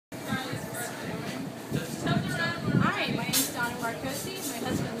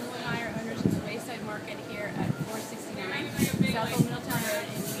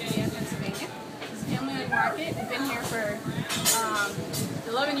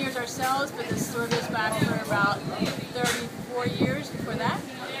years ourselves, but the store goes back for about 34 years before that.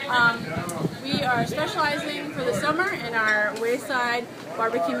 We are specializing for the summer in our Wayside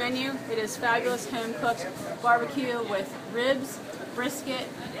barbecue menu. It is fabulous home-cooked barbecue with ribs, brisket,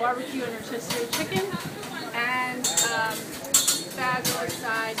 barbecue and rotisserie chicken, and fabulous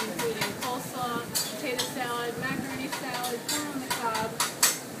sides including coleslaw, potato salad, macaroni salad, corn on the cob,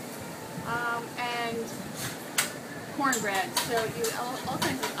 and cornbread. So you have all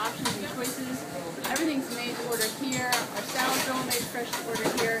kinds of options and choices. Everything's made to order here. Our salads are all made fresh to order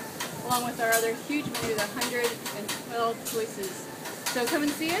here, along with our other huge menu with 112 choices. So come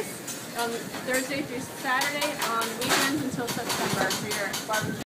and see us on Thursday through Saturday, on weekends until September for your barbecue.